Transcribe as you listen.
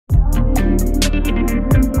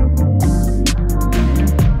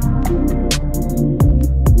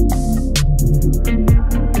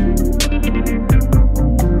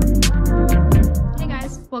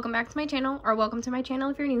my channel, or welcome to my channel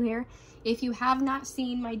if you're new here. If you have not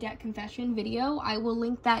seen my debt confession video, I will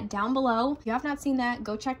link that down below. If you have not seen that,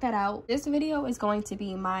 go check that out. This video is going to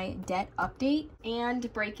be my debt update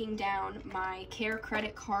and breaking down my Care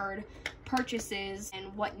credit card purchases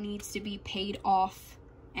and what needs to be paid off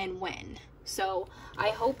and when. So I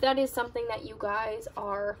hope that is something that you guys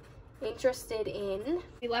are interested in.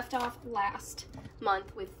 We left off last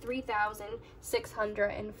month with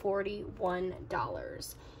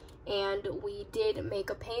 $3,641, and we did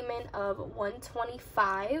make a payment of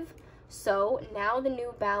 $125. So now the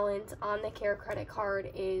new balance on the Care credit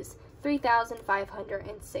card is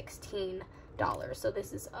 $3,516. So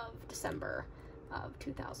this is of December of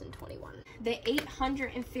 2021. The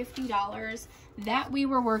 $850 that we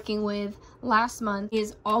were working with last month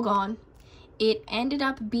is all gone. It ended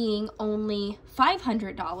up being only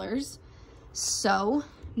 $500. So,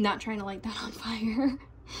 not trying to light that on fire.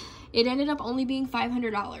 It ended up only being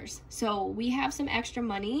 $500. So we have some extra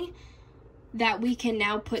money that we can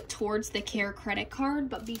now put towards the Care credit card.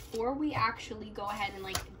 But before we actually go ahead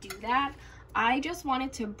and do that, I just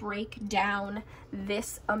wanted to break down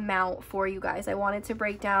this amount for you guys. I wanted to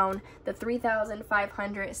break down the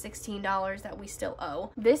 $3,516 that we still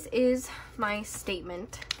owe. This is my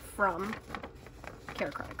statement from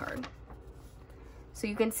Care credit card. So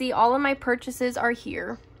you can see all of my purchases are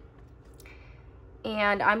here.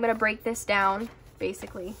 And I'm going to break this down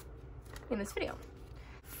basically in this video.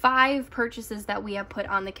 5 purchases that we have put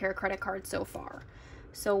on the Care credit card so far.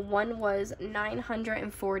 So one was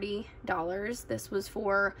 $940. This was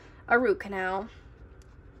for a root canal.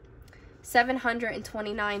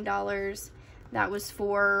 $729. That was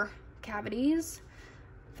for cavities.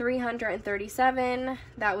 $337.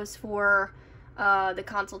 That was for the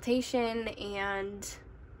consultation and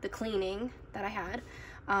the cleaning that I had.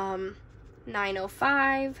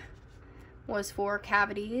 $905 was for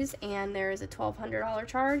cavities, and there is a $1,200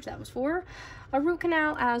 charge. That was for a root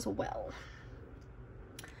canal as well.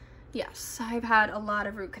 Yes, I've had a lot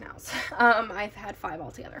of root canals. I've had 5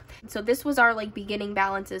 altogether. So this was our beginning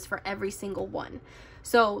balances for every single one.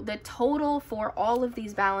 So the total for all of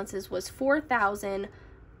these balances was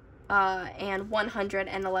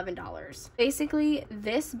 $4,111. Basically,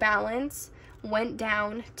 this balance went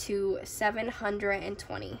down to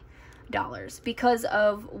 $720 because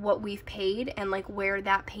of what we've paid and where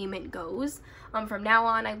that payment goes. From now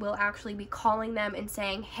on, I will actually be calling them and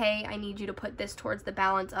saying, hey, I need you to put this towards the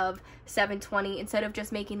balance of $720 instead of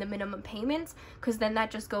just making the minimum payments, because then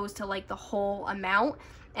that just goes to the whole amount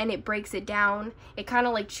and it breaks it down. It kind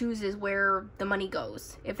of chooses where the money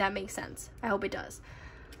goes, if that makes sense. I hope it does.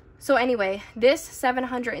 So anyway, this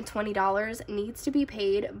 $720 needs to be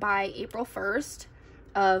paid by April 1st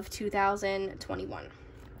of 2021.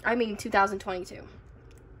 I mean 2022.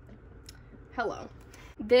 Hello.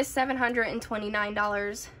 This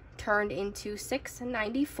 $729 turned into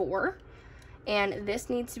 $694, and this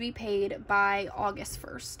needs to be paid by August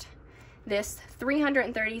 1st. This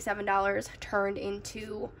 $337 turned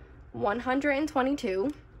into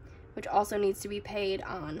 $122, which also needs to be paid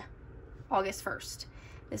on August 1st.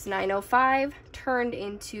 This $905 turned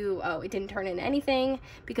into, it didn't turn into anything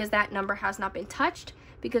because that number has not been touched,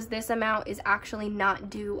 because this amount is actually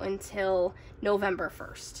not due until November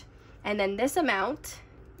 1st. And then this amount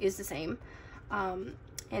is the same. And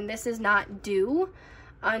this is not due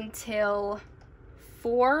until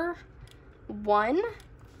 4/1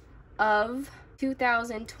 of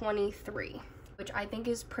 2023. Which I think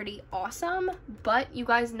is pretty awesome, but you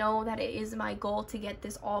guys know that it is my goal to get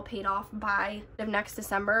this all paid off by the next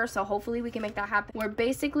December, so hopefully we can make that happen. We're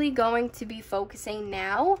basically going to be focusing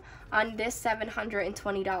now on this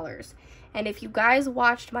 $720, and if you guys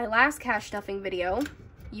watched my last cash stuffing video,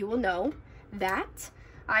 you will know that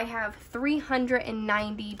I have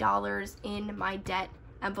 $390 in my debt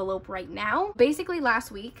envelope right now. Basically last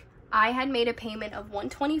week, I had made a payment of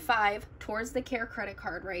 $125 towards the Care credit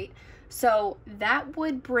card, right? So that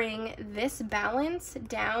would bring this balance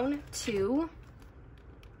down to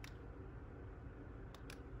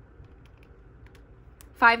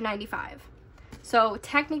 $595. So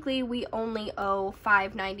technically we only owe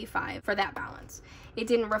 $595 for that balance. It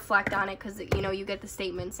didn't reflect on it because, you get the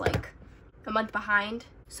statements a month behind.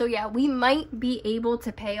 So yeah, we might be able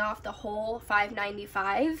to pay off the whole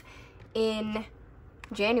 $595 in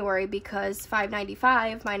January, because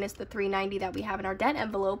 $595 minus the $390 that we have in our debt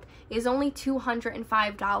envelope is only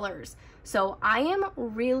 $205. So I am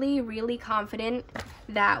really confident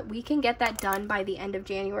that we can get that done by the end of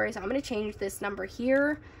January. So I'm going to change this number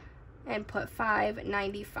here and put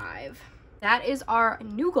 $595. That is our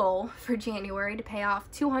new goal for January, to pay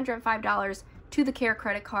off $205 to the Care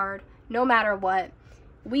credit card no matter what.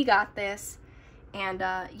 We got this. And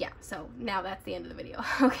yeah, so now that's the end of the video.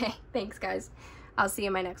 Okay, thanks guys. I'll see you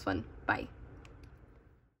in my next one. Bye.